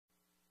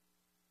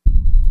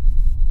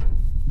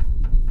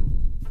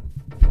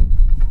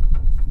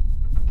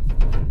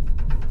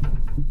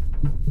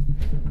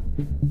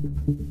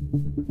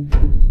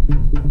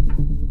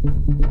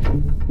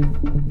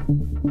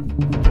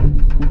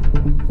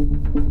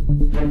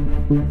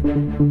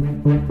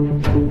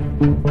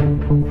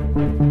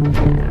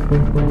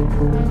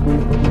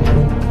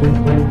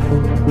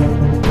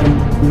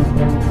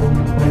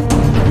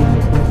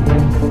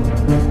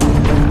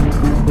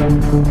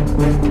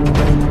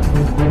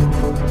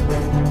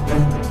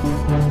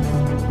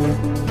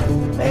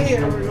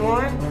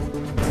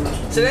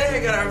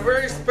Today I got a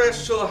very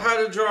special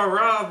how to draw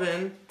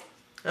Robin.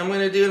 I'm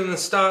going to do it in the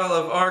style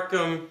of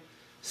Arkham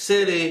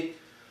City.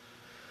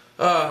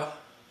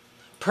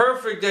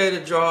 Perfect day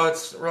to draw.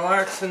 It's a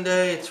relaxing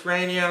day, it's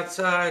rainy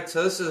outside,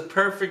 so this is a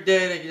perfect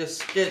day to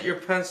just get your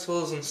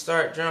pencils and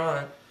start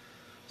drawing.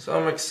 So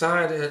I'm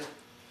excited.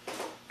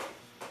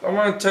 I'm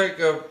going to take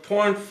a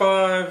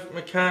 0.5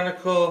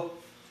 mechanical.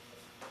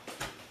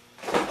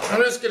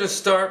 I'm just going to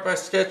start by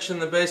sketching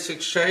the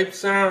basic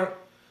shapes out.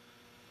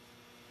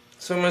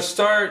 So I'm going to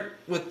start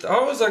with, I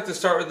always like to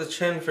start with the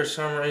chin for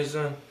some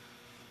reason.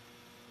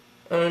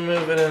 Let me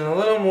move it in a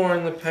little more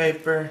in the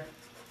paper.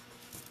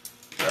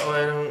 That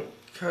way I don't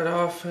cut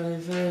off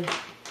anything.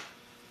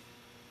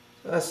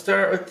 So I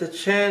start with the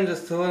chin,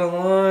 just a little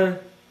line.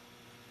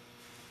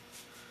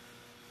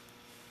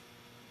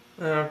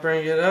 Then I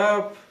bring it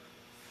up.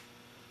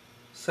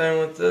 Same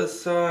with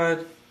this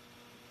side.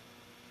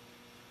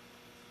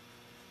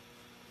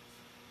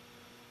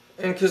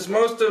 And because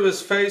most of his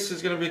face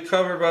is going to be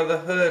covered by the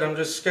hood, I'm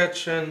just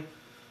sketching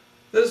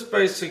this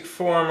basic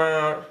form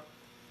out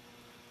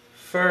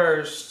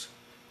first.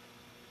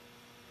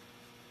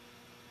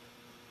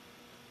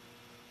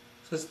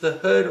 Since the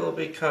hood will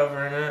be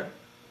covering it.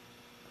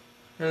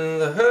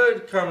 And the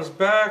hood comes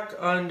back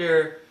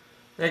under,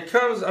 and it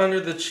comes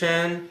under the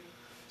chin.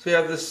 So you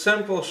have this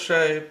simple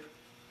shape.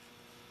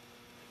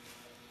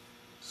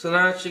 So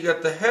now that you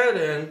got the head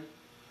in,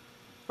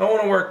 I don't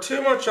want to work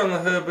too much on the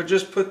hood, but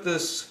just put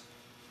this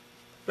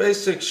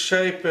basic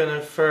shape in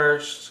it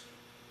first.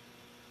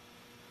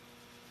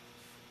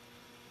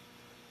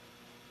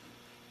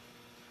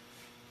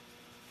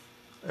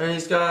 And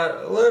he's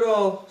got a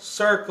little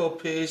circle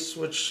piece,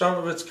 which some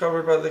of it's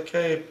covered by the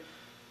cape.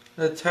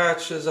 It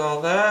attaches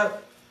all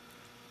that.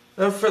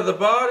 Then for the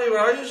body,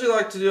 what I usually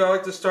like to do, I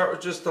like to start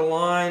with just a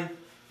line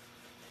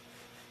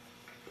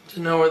to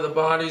know where the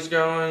body's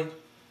going.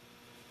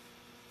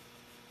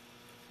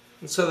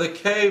 And so the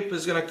cape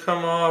is going to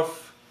come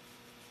off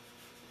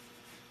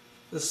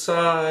the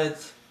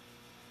sides.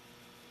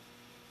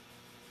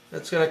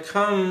 It's going to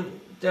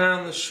come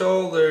down the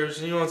shoulders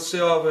and you won't see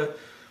all of it.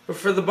 But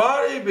for the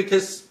body,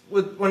 because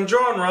when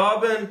drawing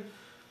Robin,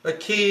 a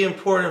key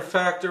important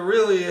factor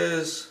really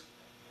is,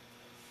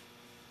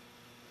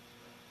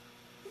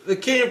 the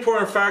key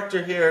important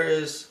factor here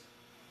is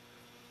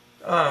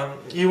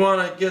you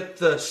want to get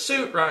the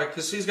suit right,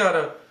 because he's got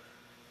a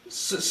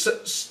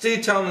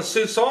detail in the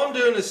suit. So all I'm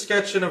doing is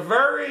sketching a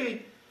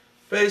very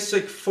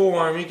basic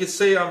form. You can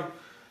see I'm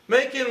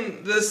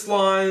making this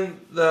line,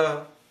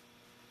 the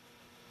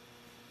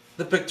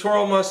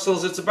pectoral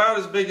muscles, it's about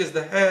as big as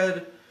the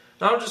head.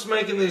 And I'm just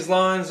making these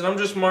lines and I'm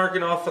just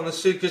marking off on the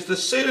suit, because the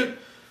suit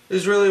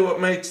is really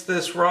what makes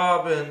this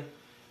Robin,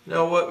 you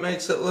know, what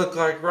makes it look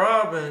like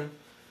Robin.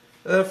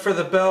 And then for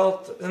the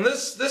belt, and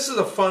this is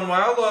a fun way.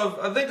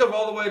 I think of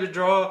all the way to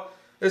draw,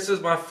 this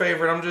is my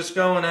favorite. I'm just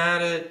going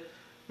at it,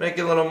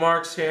 making little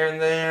marks here and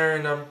there,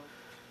 and I'm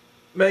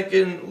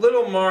making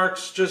little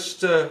marks just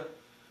to,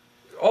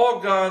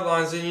 all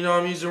guidelines, and you know,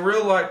 I'm using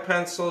real light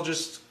pencil,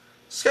 just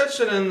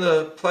sketching in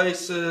the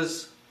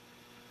places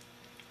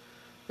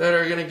that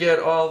are going to get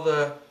all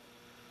the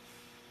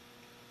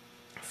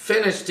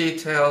finished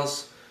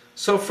details.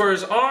 So for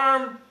his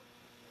arm,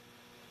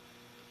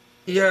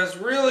 he has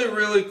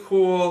really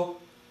cool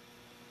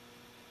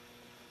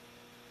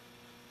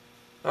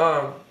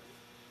armor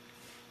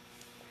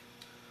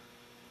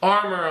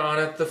on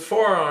it, the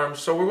forearm.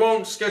 So we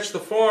won't sketch the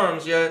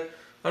forearms yet.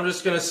 I'm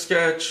just going to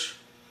sketch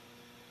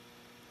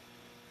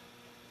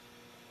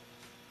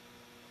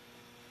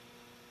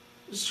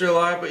just your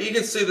line, but you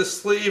can see the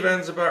sleeve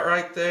ends about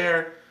right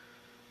there.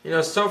 You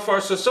know, so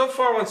far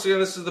once again,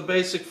 this is the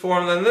basic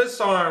form. Then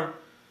this arm,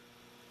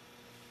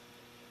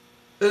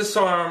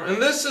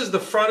 and this is the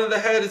front of the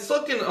head. It's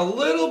looking a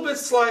little bit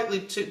slightly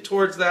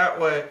towards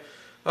that way,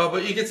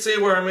 but you can see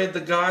where I made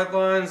the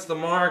guidelines, the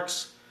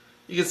marks.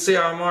 You can see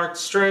I marked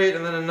straight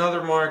and then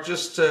another mark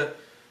just to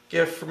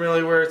get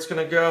familiar where it's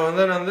going to go. And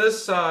then on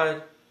this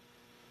side,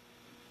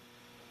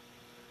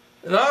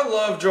 and I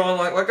love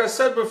drawing, like I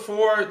said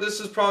before, this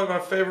is probably my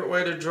favorite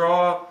way to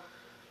draw,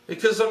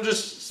 because I'm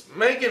just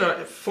making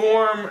a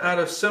form out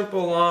of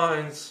simple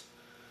lines.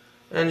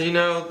 And you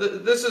know,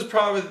 this is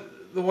probably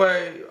the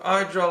way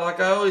I draw. Like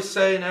I always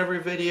say in every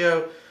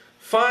video,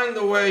 find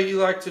the way you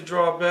like to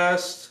draw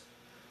best.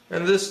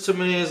 And this to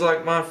me is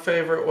like my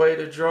favorite way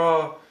to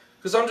draw,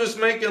 because I'm just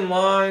making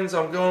lines,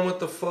 I'm going with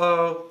the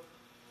flow.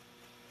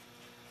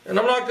 And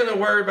I'm not going to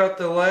worry about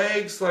the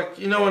legs. Like,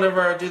 you know,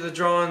 whenever I do the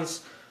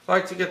drawings, I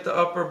like to get the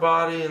upper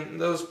body and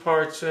those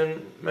parts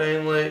in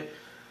mainly.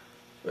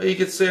 But you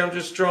can see I'm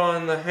just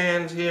drawing the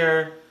hand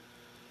here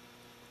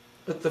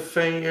with the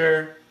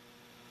finger.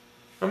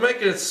 I'm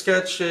making it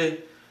sketchy,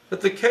 but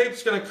the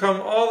cape's going to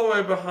come all the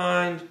way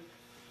behind.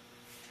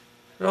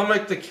 And I'll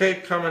make the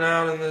cape coming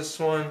out in this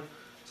one.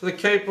 So the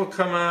cape will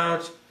come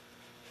out.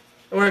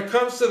 And when it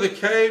comes to the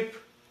cape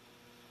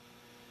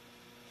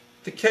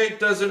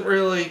doesn't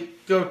really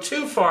go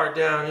too far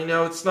down. You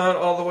know, it's not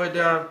all the way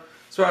down.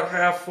 It's about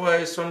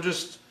halfway, so I'm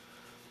just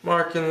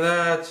marking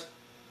that.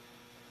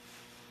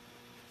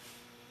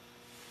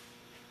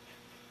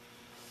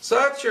 So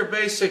that's your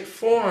basic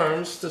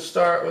forms to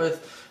start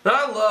with. Now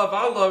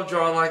I love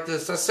drawing like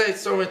this. I say it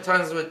so many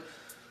times, but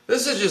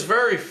this is just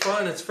very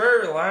fun. It's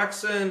very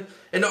relaxing.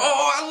 And oh,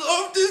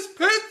 I love this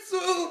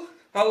pencil.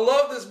 I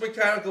love this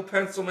mechanical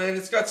pencil, man.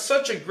 It's got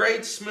such a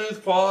great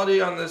smooth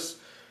quality on this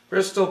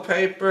Bristol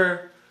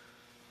paper.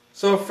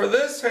 So for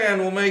this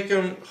hand, we'll make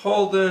him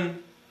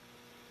holding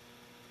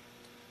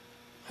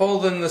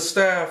the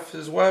staff,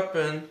 his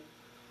weapon.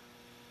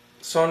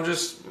 So I'm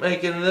just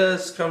making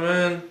this come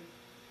in.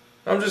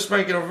 I'm just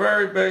making a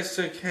very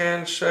basic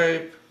hand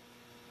shape.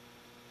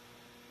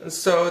 And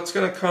so it's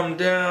going to come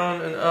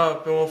down and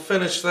up, and we'll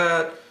finish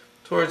that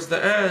towards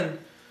the end.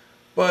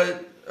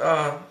 But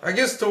I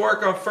guess to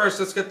work on first,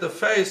 let's get the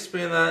face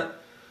being that.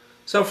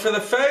 So for the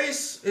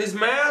face, his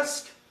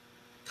mask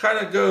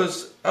kind of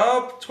goes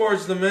up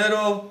towards the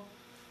middle.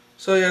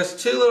 So he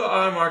has two little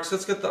eye marks.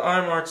 Let's get the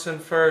eye marks in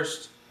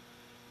first.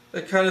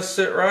 They kind of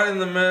sit right in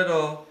the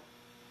middle.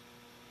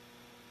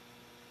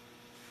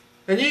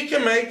 And you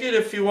can make it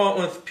if you want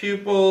with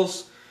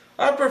pupils.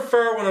 I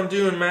prefer when I'm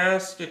doing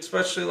masks,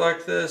 especially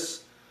like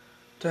this,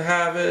 to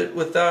have it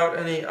without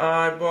any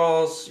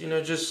eyeballs, you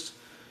know, just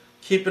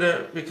keeping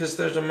it because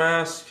there's a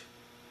mask.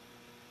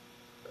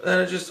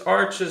 Then it just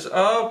arches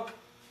up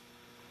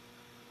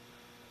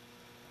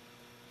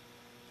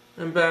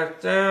and back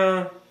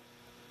down,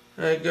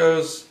 and it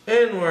goes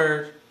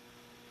inward.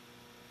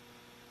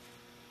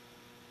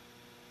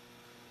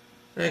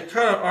 And it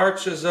kind of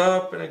arches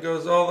up and it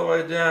goes all the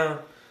way down.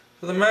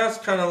 So the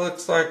mask kind of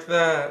looks like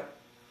that.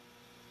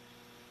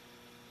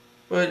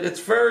 But it's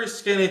very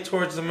skinny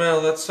towards the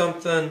middle. That's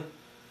something,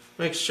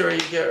 make sure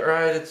you get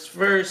right. It's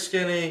very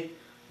skinny.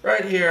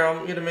 Right here,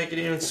 I'm going to make it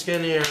even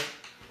skinnier.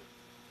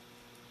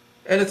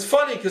 And it's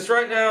funny because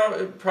right now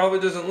it probably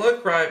doesn't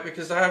look right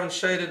because I haven't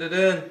shaded it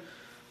in.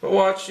 But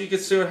watch, you can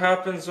see what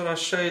happens when I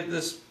shade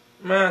this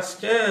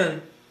mask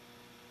in.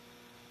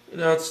 You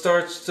know, it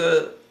starts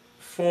to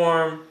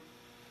form.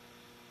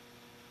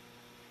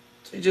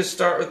 So you just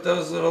start with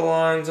those little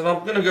lines. And I'm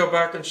going to go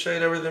back and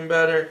shade everything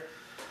better.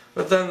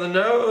 But then the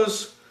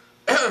nose,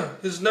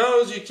 his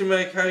nose you can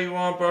make how you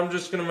want, but I'm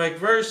just going to make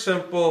very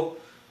simple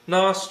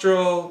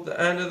nostril, the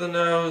end of the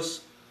nose,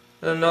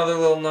 and another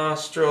little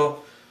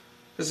nostril.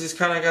 Because he's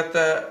kind of got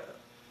that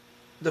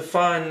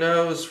defined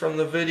nose from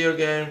the video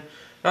game.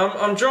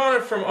 I'm drawing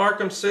it from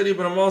Arkham City,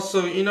 but I'm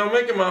also, you know,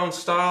 making my own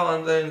style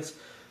and things.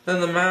 Then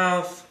the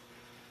mouth,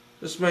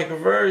 just make a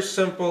very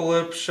simple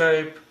lip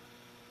shape.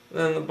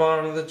 Then the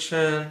bottom of the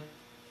chin.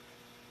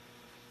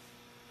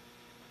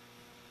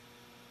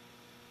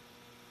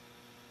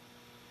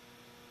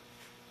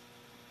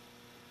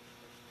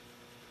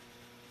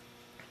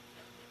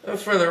 And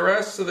for the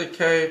rest of the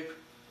cape,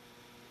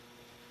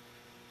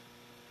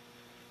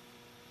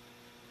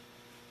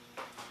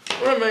 I'm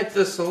going to make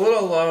this a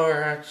little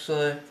lower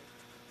actually.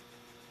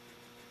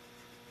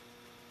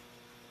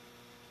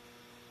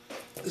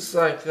 Just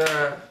like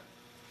that.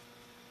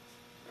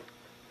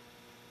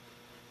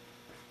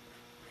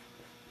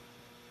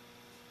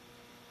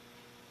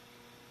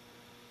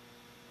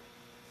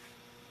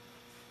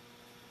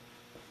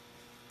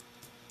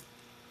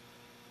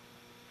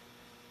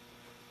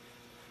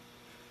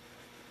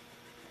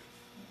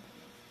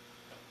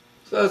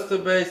 So that's the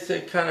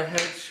basic kind of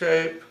head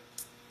shape.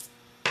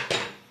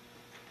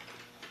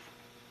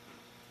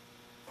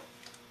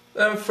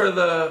 Then for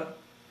the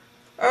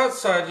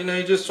outside, you know,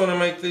 you just want to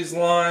make these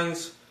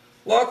lines,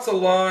 lots of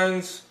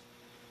lines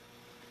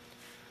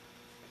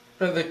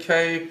for the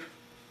cape.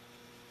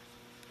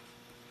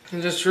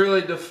 And just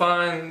really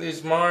define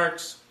these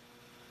marks.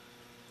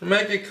 And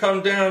make it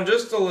come down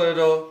just a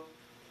little.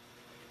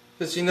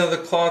 Because you know the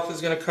cloth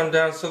is going to come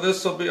down. So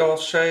this will be all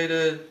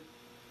shaded.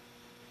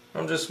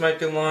 I'm just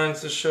making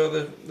lines to show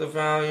the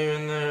value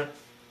in there.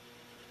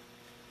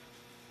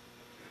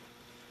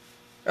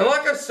 And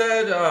like I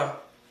said,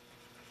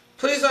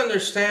 please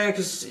understand,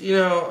 because, you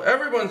know,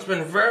 everyone's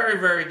been very,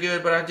 very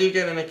good, but I do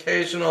get an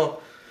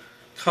occasional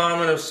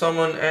comment of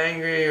someone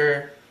angry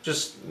or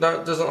just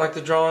doesn't like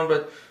the drawing.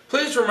 But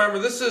please remember,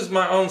 this is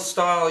my own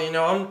style. You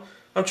know,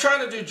 I'm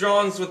trying to do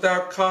drawings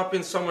without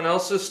copying someone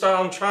else's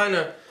style. I'm trying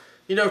to,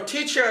 you know,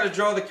 teach you how to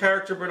draw the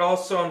character, but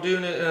also I'm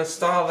doing it in a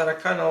style that I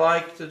kind of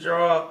like to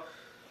draw.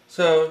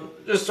 So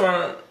just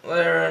on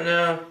there right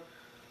now.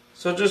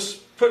 So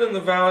just putting the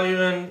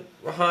value in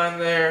behind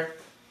there.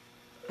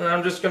 And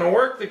I'm just going to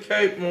work the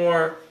cape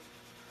more.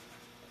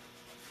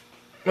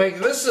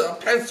 This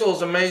pencil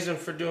is amazing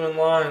for doing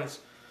lines.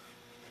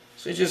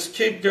 So you just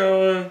keep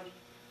going.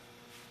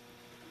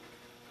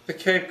 The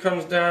cape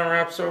comes down,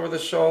 wraps over the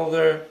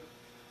shoulder.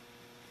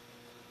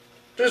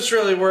 Just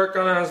really work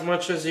on it as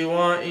much as you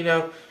want, you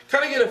know.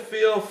 Kind of get a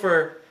feel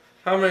for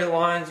how many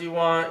lines you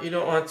want. You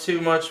don't want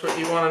too much, but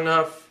you want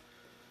enough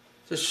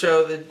to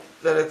show that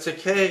it's a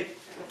cape.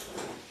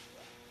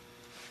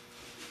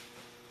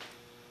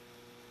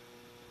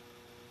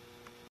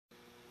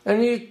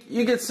 And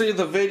you can see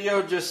the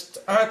video, just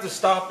I have to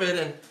stop it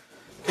and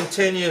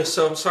continue,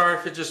 so I'm sorry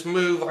if it just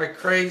moved like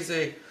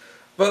crazy.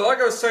 But like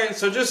I was saying,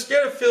 so just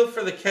get a feel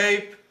for the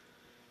cape.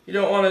 You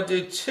don't want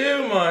to do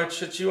too much,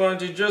 that you want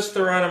to do just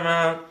the right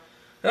amount.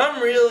 And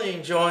I'm really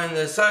enjoying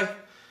this. I'm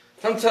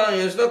telling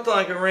you, there's nothing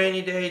like a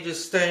rainy day,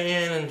 just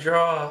stay in and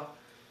draw.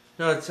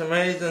 You know, it's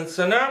amazing.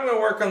 So now I'm going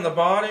to work on the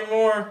body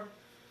more.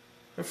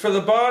 And for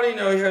the body, you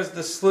know, he has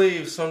the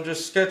sleeve, so I'm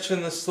just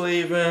sketching the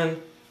sleeve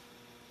in.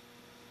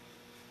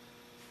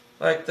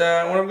 Like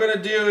that. What I'm going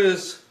to do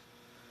is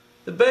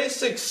the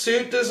basic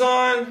suit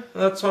design.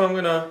 That's what I'm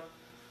going to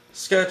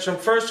sketch. I'm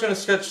first going to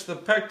sketch the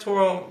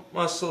pectoral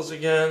muscles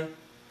again.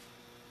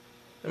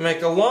 And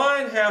make a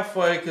line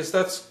halfway, because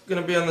that's going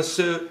to be on the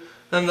suit.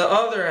 And the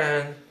other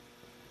end.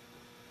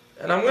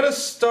 And I'm going to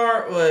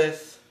start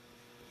with,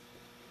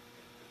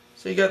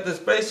 so you got this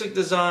basic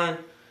design.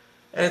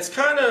 And it's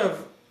kind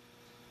of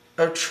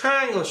a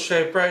triangle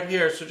shape right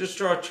here. So just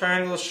draw a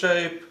triangle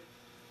shape.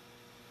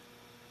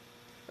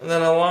 And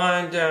then a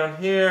line down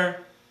here.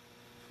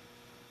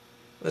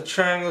 The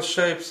triangle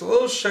shape's a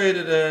little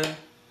shaded in.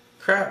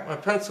 Crap, my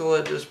pencil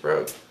lid just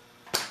broke.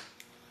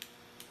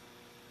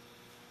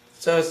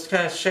 So it's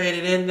kind of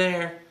shaded in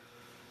there.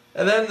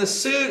 And then the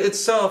suit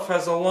itself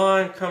has a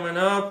line coming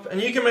up.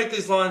 And you can make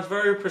these lines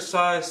very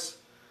precise.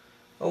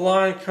 A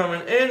line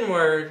coming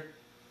inward.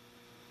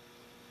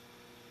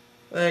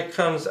 Then it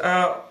comes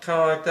out kind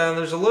of like that. And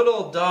there's a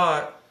little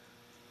dot.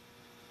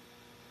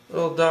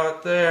 Little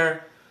dot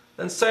there.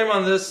 And same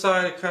on this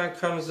side, it kind of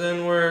comes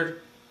inward.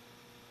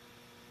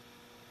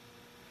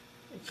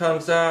 It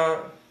comes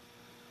out.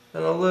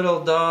 And a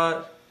little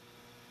dot.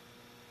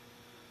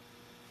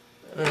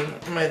 And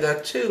I made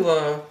that too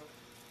low.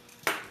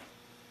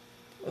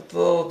 With the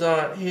little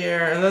dot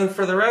here. And then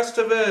for the rest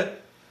of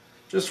it,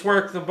 just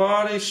work the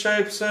body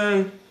shapes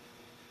in.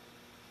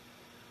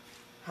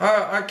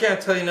 I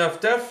can't tell you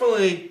enough.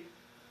 Definitely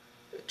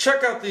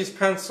check out these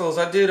pencils.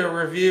 I did a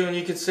review and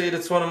you can see it.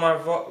 It's one of my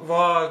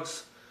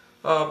vlogs.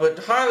 But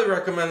highly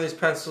recommend these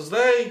pencils.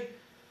 They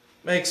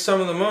make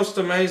some of the most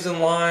amazing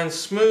lines,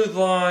 smooth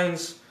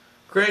lines,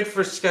 great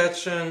for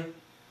sketching.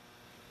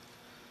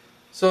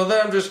 So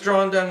then I'm just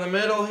drawing down the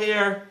middle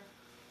here.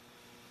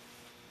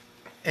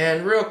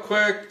 And real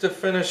quick to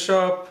finish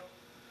up,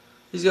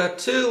 he's got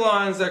two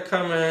lines that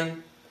come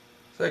in.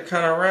 So they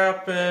kind of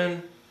wrap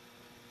in.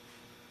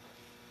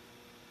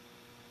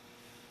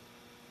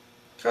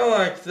 Kind of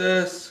like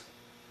this.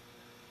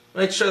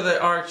 Make sure they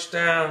arch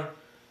down.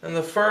 And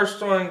the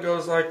first one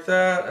goes like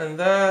that and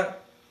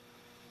that.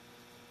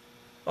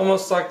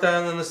 Almost like that.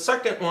 And then the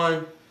second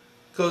one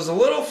goes a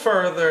little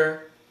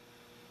further.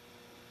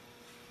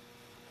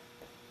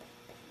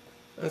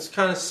 It's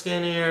kind of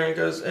skinnier and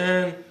goes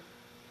in.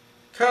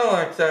 Kind of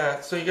like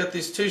that. So you get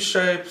these two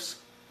shapes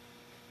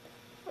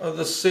of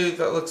the suit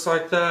that looks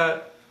like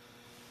that.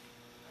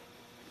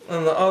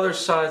 On the other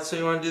side, so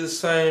you want to do the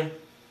same.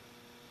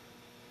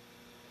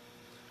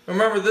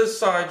 Remember this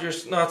side you're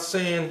not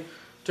seeing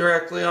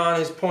directly on,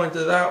 he's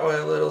pointed that way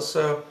a little,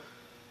 so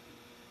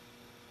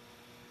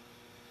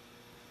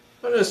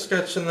I'm just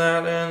sketching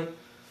that in.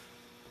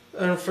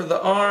 And for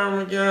the arm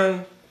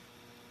again,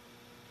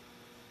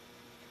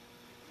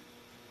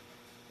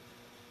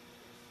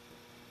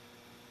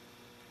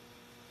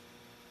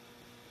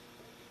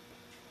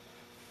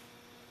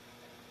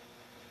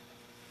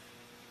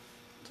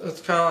 so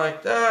it's kind of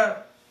like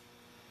that.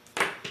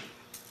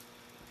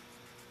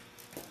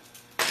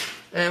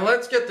 And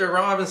let's get the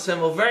Robin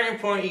symbol. Very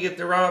important you get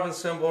the Robin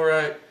symbol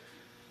right.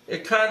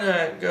 It kind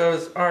of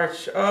goes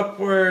arch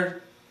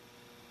upward.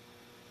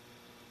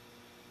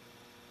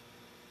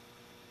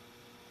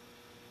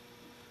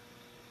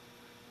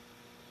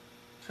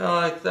 Kind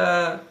of like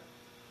that.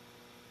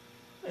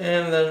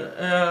 And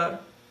then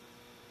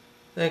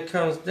it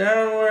comes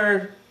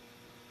downward.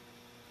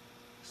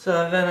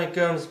 So then it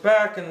comes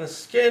back and the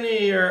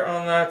skinnier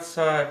on that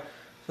side.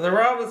 So the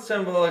Robin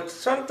symbol looks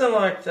something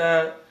like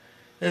that.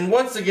 And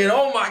once again,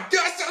 oh my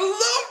gosh, I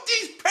love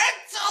these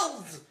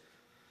pencils!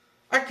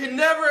 I can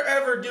never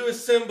ever do a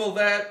symbol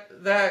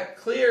that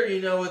clear,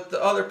 you know, with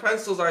the other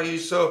pencils I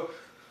use. So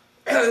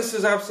this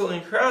is absolutely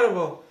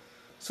incredible.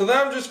 So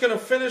then I'm just going to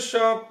finish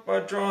up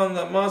by drawing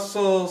the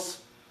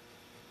muscles.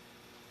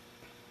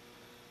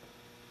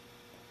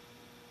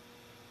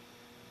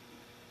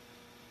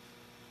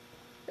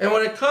 And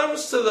when it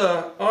comes to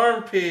the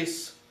arm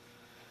piece,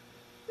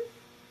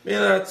 you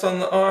know, it's on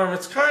the arm,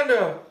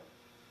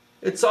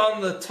 it's on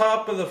the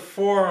top of the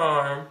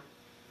forearm,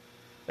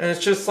 and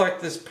it's just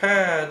like this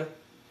pad.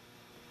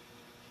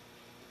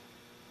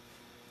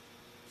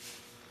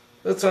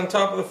 It's on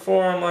top of the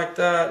forearm like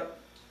that.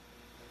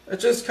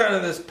 It's just kind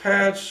of this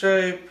pad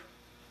shape.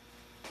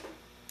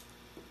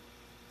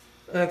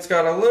 And it's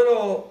got a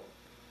little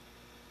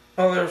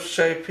other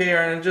shape here,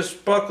 and it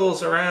just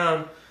buckles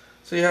around.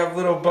 So you have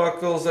little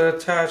buckles that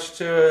attach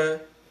to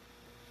it.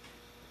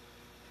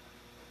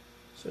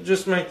 So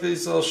just make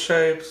these little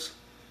shapes.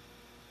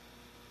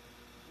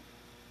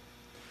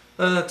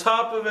 And the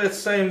top of it,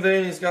 same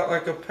thing, he's got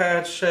like a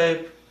pad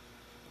shape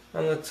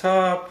on the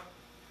top.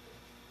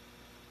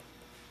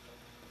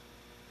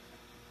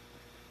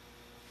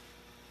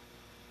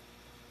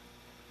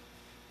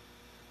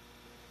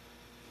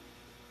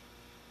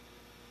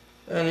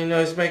 And you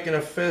know he's making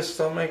a fist,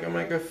 I'll make him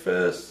make a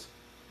fist.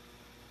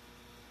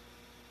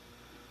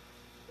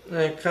 And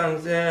then it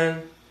comes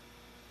in.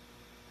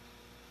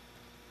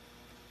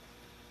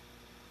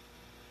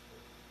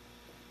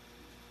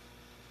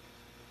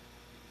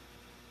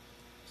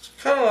 It's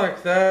kind of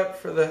like that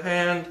for the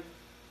hand.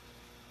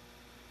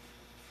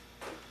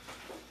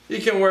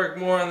 You can work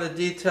more on the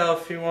detail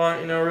if you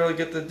want, you know, really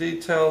get the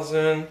details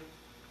in.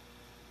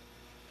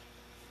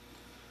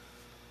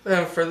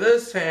 Then for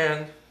this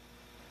hand,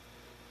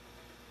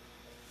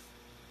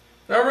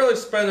 not really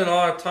spending a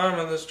lot of time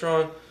on this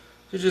drawing.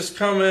 You just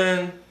come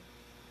in,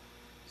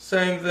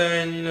 same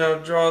thing, you know,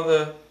 draw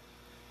the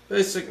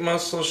basic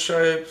muscle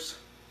shapes.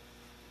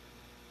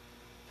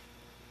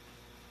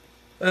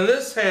 And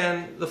this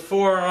hand, the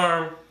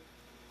forearm,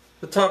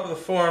 the top of the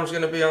forearm is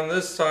going to be on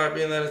this side,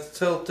 being that it's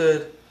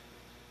tilted.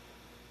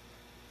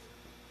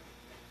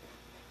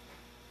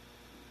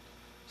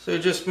 So you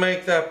just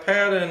make that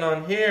pattern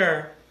on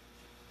here.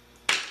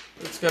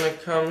 It's going to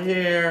come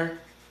here.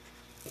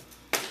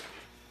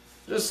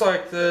 Just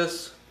like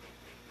this.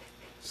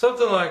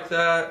 Something like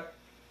that.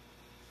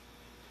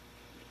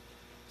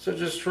 So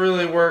just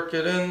really work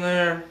it in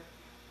there.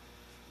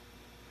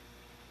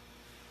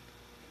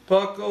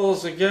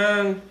 Buckles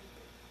again.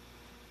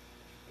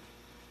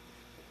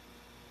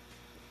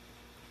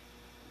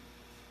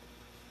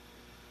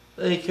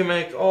 Then you can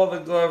make all the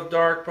glove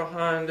dark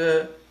behind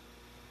it.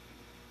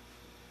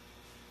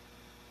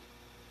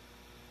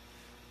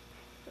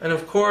 And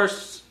of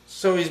course,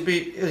 so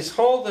he's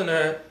holding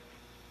it.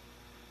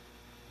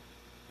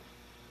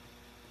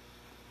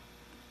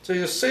 So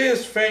you'll see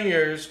his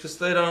fingers because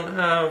they don't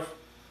have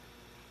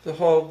the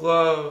whole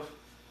glove.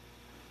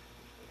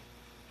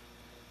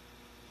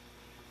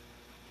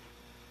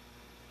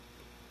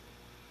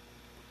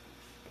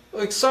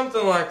 Like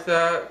something like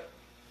that.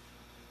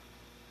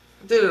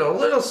 I did it a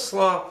little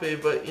sloppy,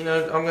 but you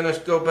know, I'm going to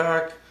go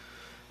back.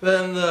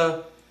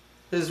 Then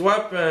his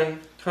weapon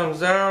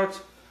comes out.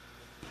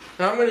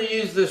 Now I'm going to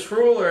use this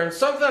ruler, and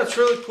something that's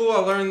really cool, I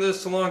learned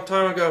this a long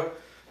time ago.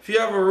 If you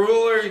have a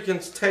ruler, you can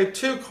tape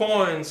 2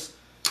 coins.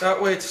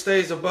 That way it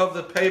stays above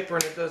the paper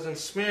and it doesn't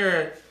smear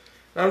it.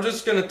 And I'm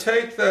just going to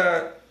take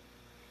that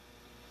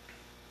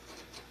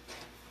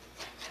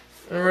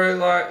and very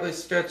lightly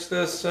sketch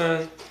this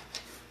in.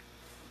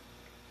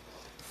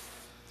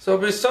 So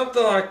it'll be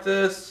something like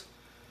this.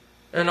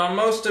 And on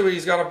most of it,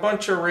 he's got a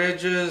bunch of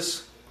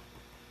ridges.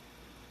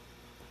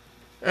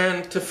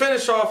 And to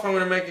finish off, I'm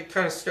going to make it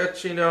kind of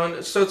sketchy, you know.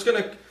 And so it's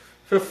going to,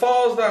 if it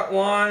follows that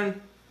line,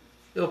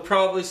 you'll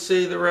probably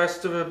see the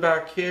rest of it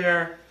back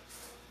here.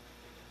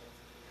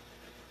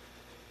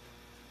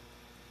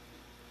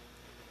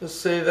 You'll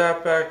see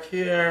that back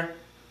here.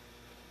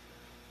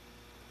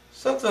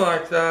 Something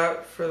like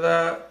that for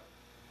that.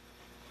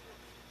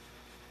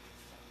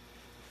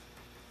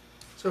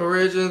 So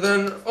ridge, and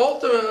then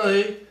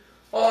ultimately,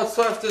 all that's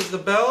left is the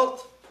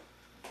belt.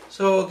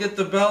 So we'll get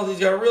the belt. He's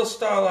got a real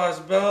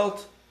stylized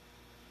belt.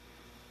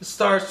 It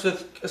starts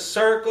with a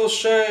circle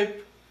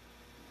shape.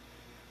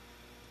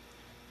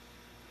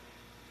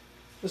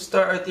 We'll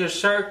start with your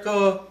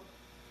circle.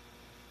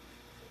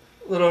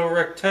 Little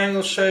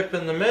rectangle shape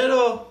in the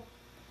middle.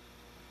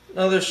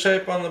 Another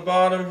shape on the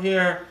bottom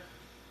here.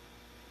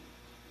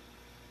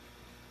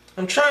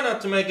 I'm trying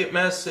not to make it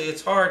messy.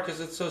 It's hard because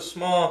it's so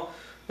small.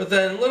 But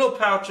then little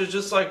pouches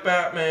just like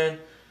Batman.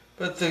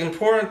 But the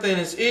important thing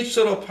is each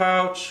little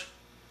pouch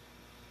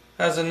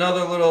has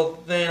another little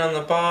thing on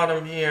the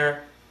bottom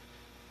here.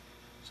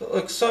 So it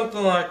looks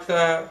something like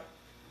that.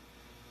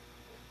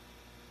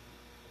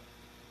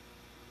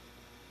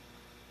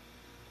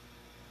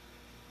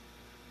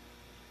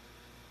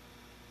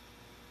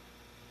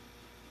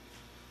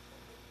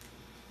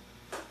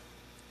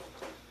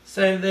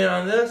 Same thing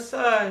on this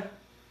side.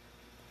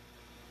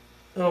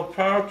 Little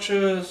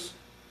pouches.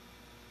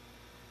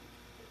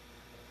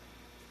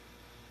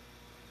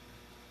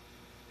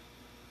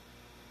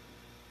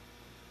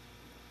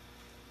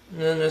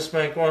 And then just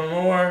make one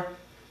more.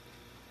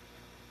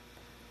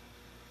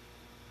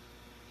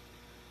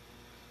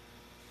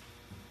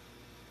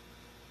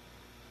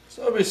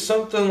 So it'll be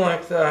something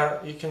like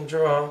that you can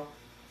draw.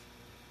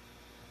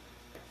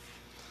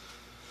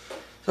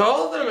 So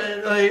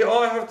ultimately,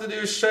 all I have to do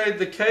is shade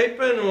the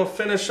cape in and we'll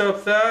finish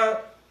up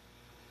that.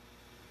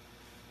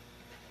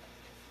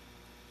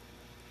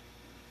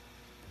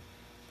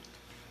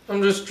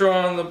 I'm just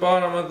drawing the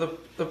bottom of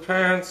the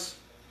pants.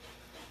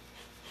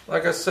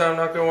 Like I said, I'm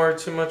not going to worry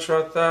too much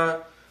about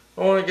that.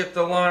 I want to get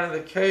the line of the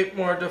cape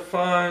more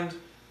defined.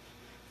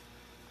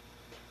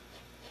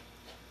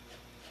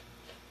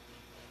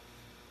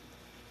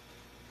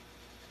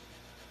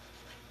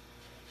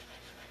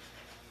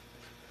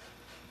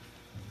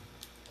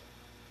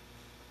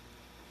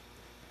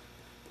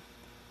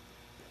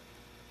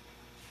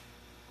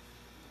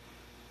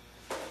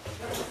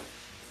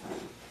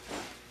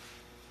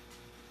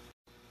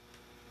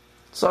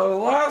 So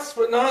last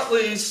but not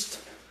least,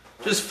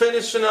 just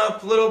finishing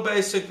up little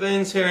basic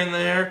things here and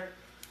there.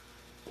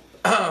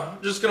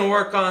 Just going to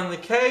work on the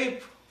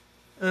cape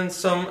and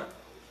some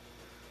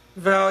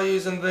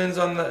values and things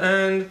on the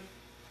end.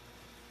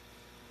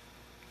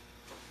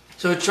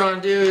 So what I'm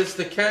trying to do is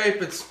the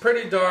cape, it's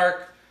pretty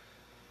dark,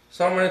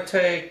 so I'm going to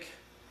take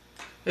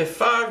a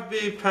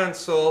 5B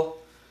pencil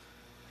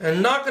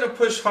and not going to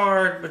push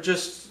hard, but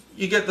just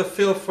you get the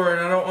feel for it.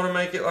 I don't want to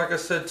make it, like I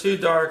said, too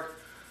dark,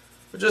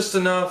 but just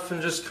enough,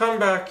 and just come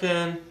back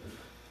in.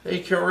 You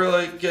can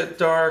really get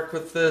dark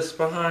with this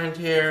behind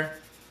here,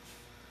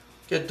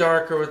 get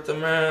darker with the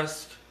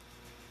mask.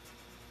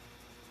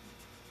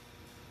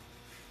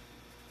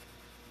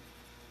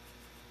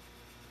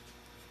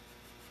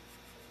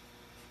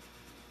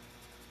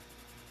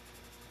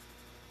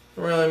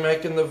 Really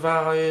making the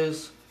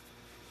values.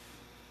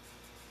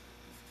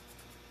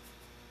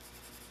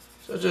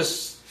 So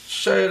just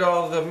shade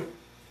all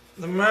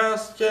the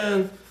mask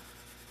in.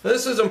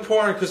 This is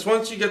important because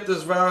once you get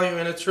this value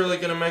in, it's really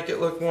going to make it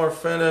look more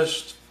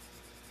finished.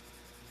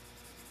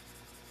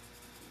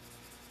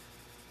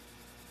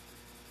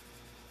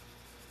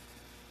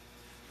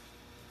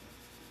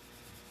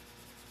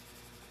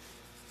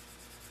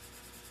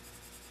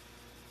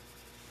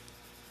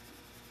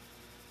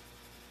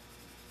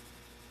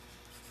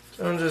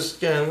 So I'm just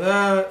getting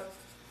that.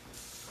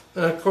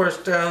 And of course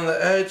down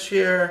the edge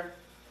here,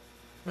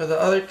 where the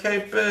other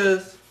cape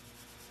is,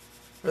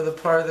 where the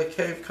part of the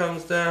cape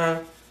comes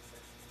down.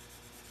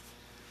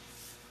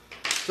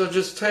 So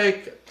just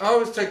take, I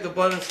always take the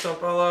blending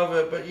stump, I love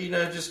it, but you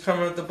know, just come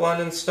with the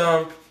blending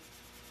stump.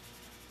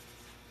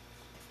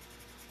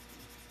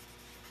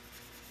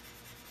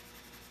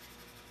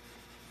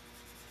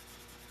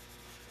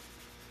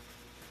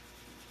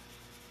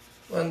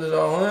 Blend it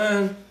all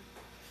in.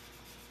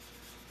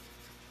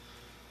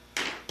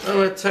 I'm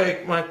going to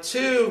take my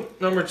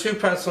number 2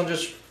 pencil and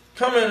just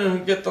come in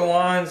and get the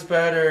lines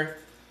better,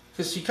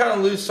 because you kind of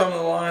lose some of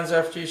the lines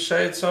after you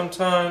shade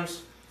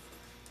sometimes.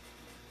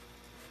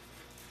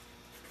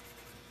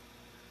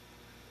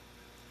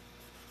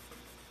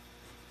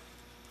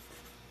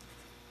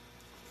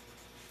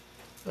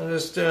 I'm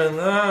just doing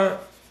that.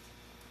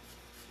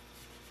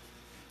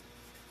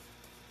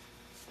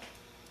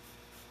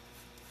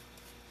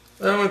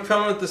 Then we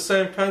come with the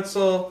same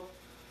pencil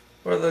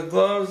where the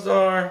gloves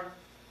are.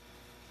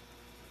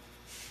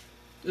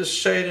 Just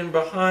shading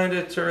behind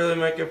it to really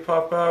make it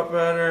pop out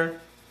better.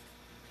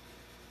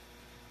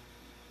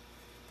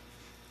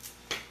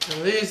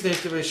 And these need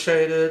to be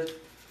shaded.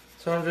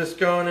 So I'm just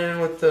going in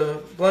with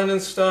the blending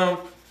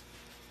stump.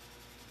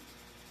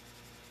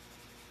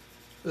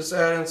 Just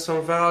adding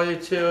some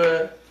value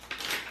to it.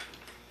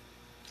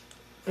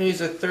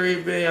 Use a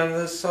 3B on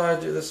this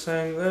side, do the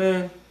same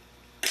thing.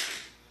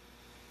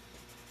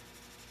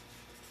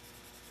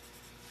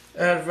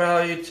 Add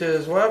value to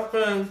his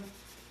weapon.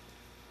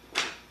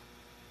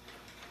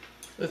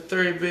 The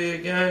 3B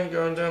again,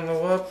 going down the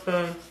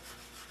weapon.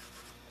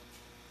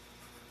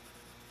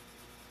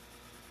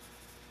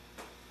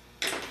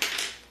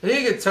 And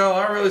you can tell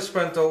I really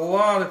spent a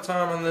lot of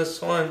time on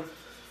this one. And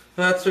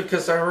that's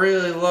because I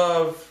really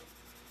love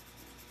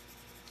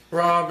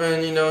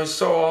Robin, you know, he's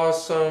so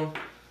awesome.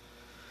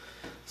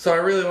 So I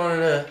really wanted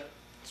to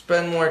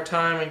spend more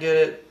time and get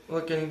it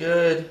looking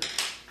good.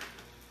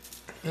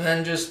 And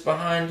then just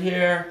behind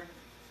here,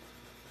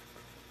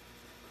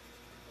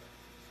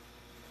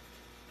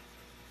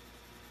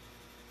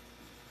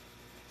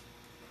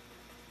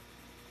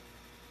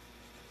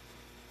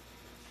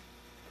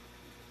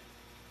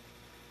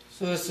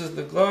 so this is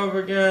the glove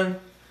again,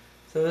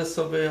 so this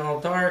will be all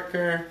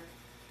darker.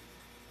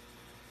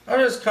 I'm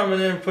just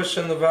coming in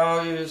pushing the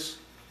values,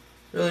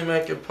 really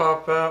make it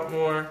pop out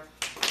more.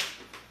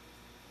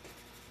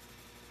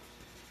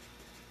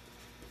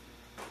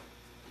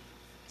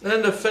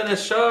 Then to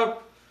finish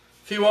up,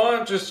 if you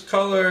want just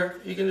color,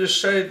 you can just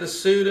shade the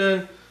suit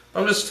in.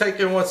 I'm just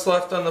taking what's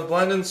left on the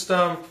blending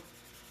stump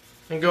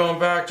and going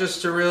back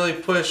just to really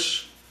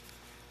push,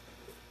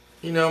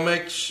 you know,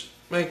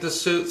 make the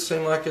suit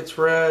seem like it's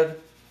red.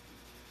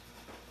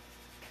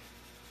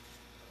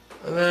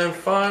 And then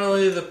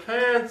finally the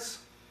pants.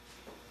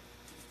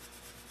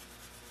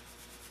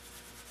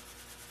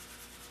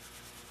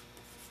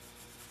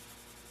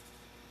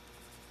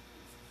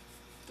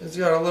 It's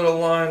got a little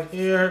line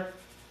here.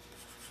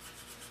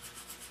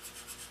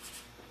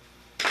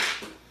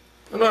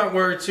 I'm not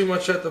worried too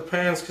much at the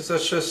pants because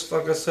that's just,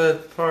 like I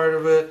said, part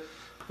of it.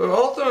 But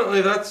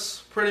ultimately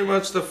that's pretty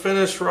much the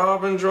finished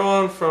Robin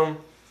drawing from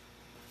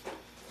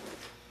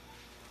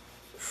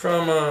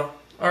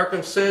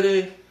Arkham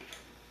City.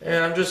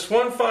 And just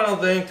one final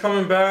thing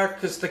coming back,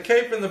 because the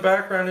cape in the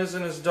background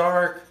isn't as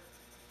dark,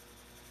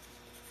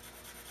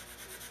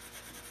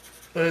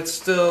 but it's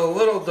still a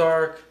little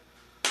dark.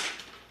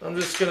 I'm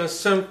just going to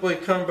simply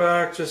come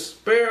back,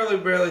 just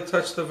barely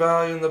touch the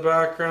value in the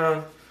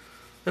background.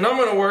 And I'm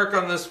going to work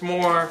on this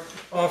more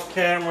off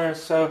camera.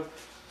 So,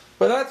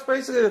 but that's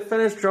basically the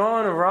finished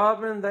drawing of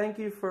Robin. Thank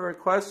you for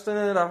requesting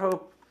it. I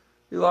hope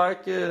you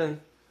like it. And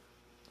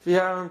if you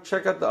haven't,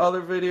 check out the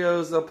other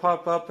videos. They'll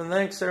pop up. And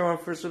thanks everyone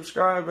for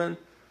subscribing.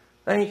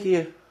 Thank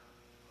you.